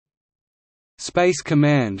Space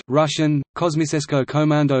Command Russian, Kosmisesko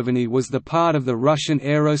Komandovanie was the part of the Russian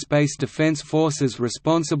Aerospace Defense Forces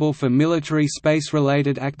responsible for military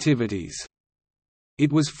space-related activities.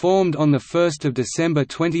 It was formed on 1 December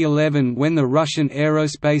 2011 when the Russian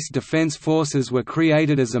Aerospace Defense Forces were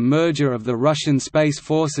created as a merger of the Russian Space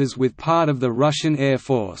Forces with part of the Russian Air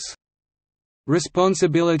Force.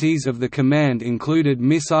 Responsibilities of the command included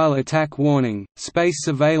missile attack warning, space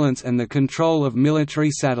surveillance and the control of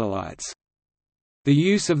military satellites. The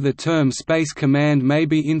use of the term Space Command may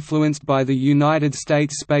be influenced by the United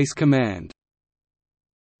States Space Command.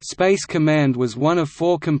 Space Command was one of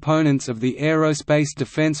 4 components of the Aerospace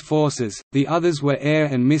Defense Forces, the others were Air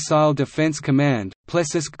and Missile Defense Command,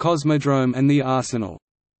 Plesetsk Cosmodrome and the Arsenal.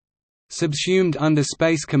 Subsumed under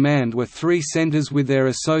Space Command were 3 centers with their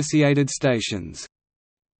associated stations.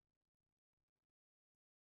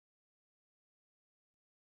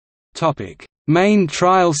 Main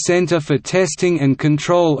Trial Center for Testing and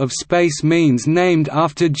Control of Space Means named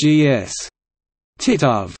after G.S.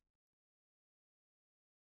 Titov.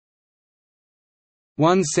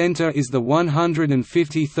 One center is the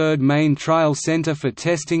 153rd Main Trial Center for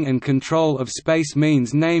Testing and Control of Space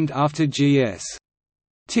Means named after G.S.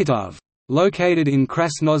 Titov. Located in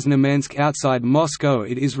Krasnoznamensk outside Moscow,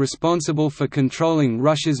 it is responsible for controlling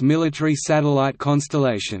Russia's military satellite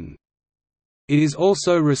constellation. It is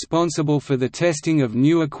also responsible for the testing of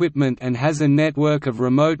new equipment and has a network of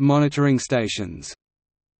remote monitoring stations.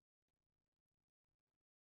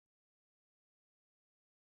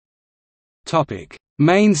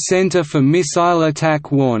 Main Center for Missile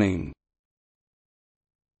Attack Warning.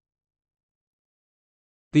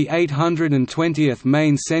 The 820th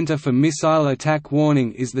Main Center for Missile Attack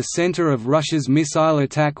Warning is the center of Russia's missile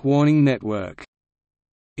attack warning network.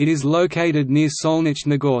 It is located near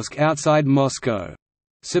Solnechnogorsk outside Moscow.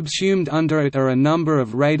 Subsumed under it are a number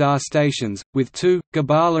of radar stations, with 2,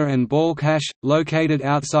 Gabala and Balkhash, located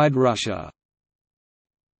outside Russia.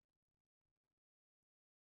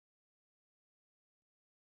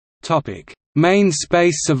 Main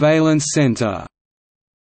Space Surveillance Center.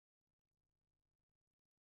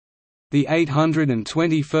 The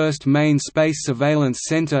 821st Main Space Surveillance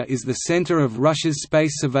Center is the center of Russia's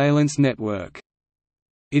space surveillance network.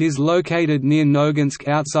 It is located near Noginsk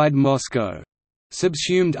outside Moscow.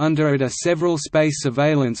 Subsumed under it are several space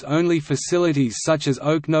surveillance-only facilities such as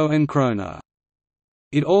Okno and Krona.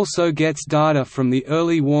 It also gets data from the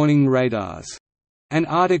early warning radars. An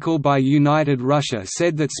article by United Russia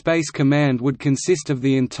said that Space Command would consist of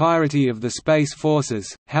the entirety of the Space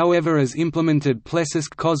Forces, however, as implemented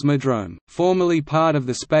Plesetsk Cosmodrome, formerly part of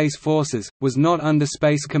the Space Forces, was not under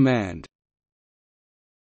Space Command.